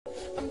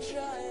I'm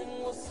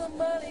trying, will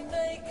somebody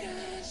make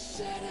a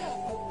shut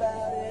up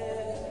about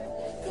it?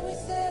 Can we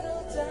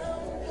settle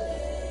down,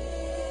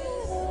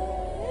 please?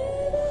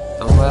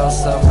 I'm well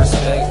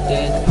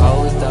self-respected,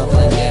 always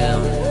doubling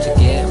down to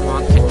get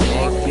more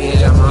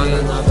connected. I'm on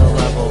another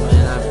level,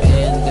 man. I've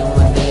been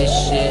doing this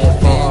shit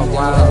for a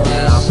while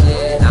now,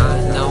 not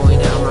knowing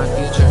how my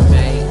future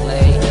may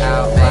lay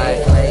out.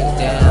 Like,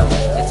 damn,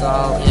 it's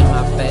all in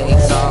my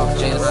face, all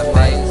just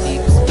like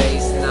deep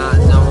space, not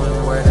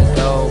knowing where to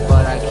go.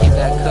 But I keep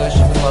that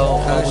cushion flow,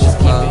 always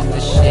keeping the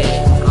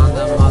shit on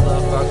the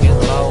motherfucking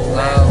low.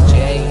 Mac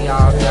J,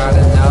 y'all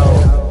gotta know.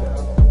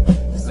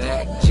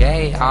 Mac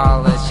J,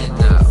 I'll let you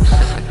know.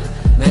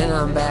 Man,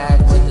 I'm back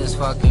with this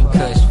fucking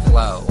Kush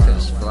flow.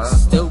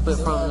 Stupid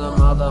from the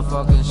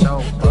motherfucking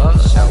show,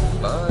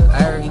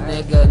 every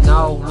nigga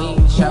know me,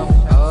 show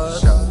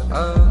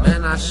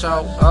man, I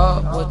show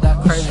up with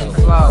that crazy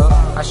flow.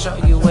 I show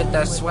you with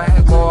that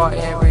swag, boy,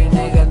 every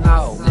nigga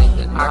know.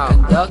 I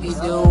can Dougie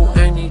do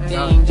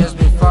anything just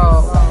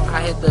before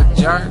I hit the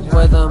jerk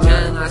with a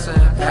man, I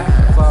said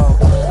back flow.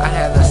 I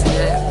had a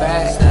snap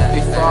back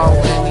before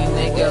any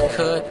nigga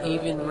could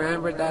even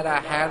remember that I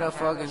had a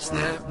fucking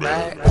snap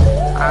back.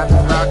 I've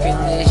been rocking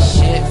this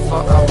shit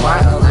for a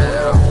while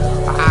now.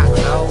 I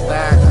go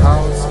back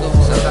old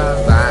school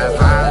survive.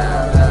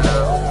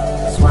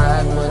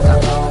 Swag with the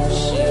old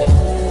shit.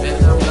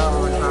 Man, I'm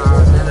going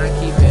hard, man, I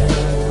keep it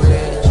hood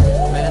rich.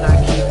 Man, I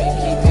keep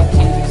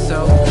it so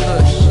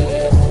Kush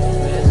shit.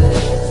 Man,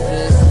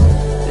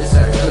 this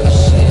that Kush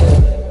shit.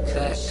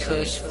 That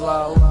Kush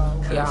flow,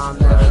 y'all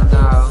never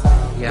know.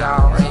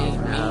 Y'all ain't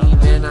me,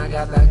 man, I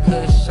got that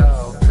Kush show.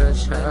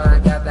 Man, I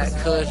got that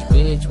Kush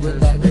bitch with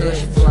that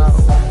Kush flow.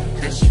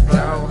 And she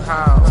go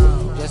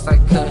hard, just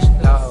like Kush.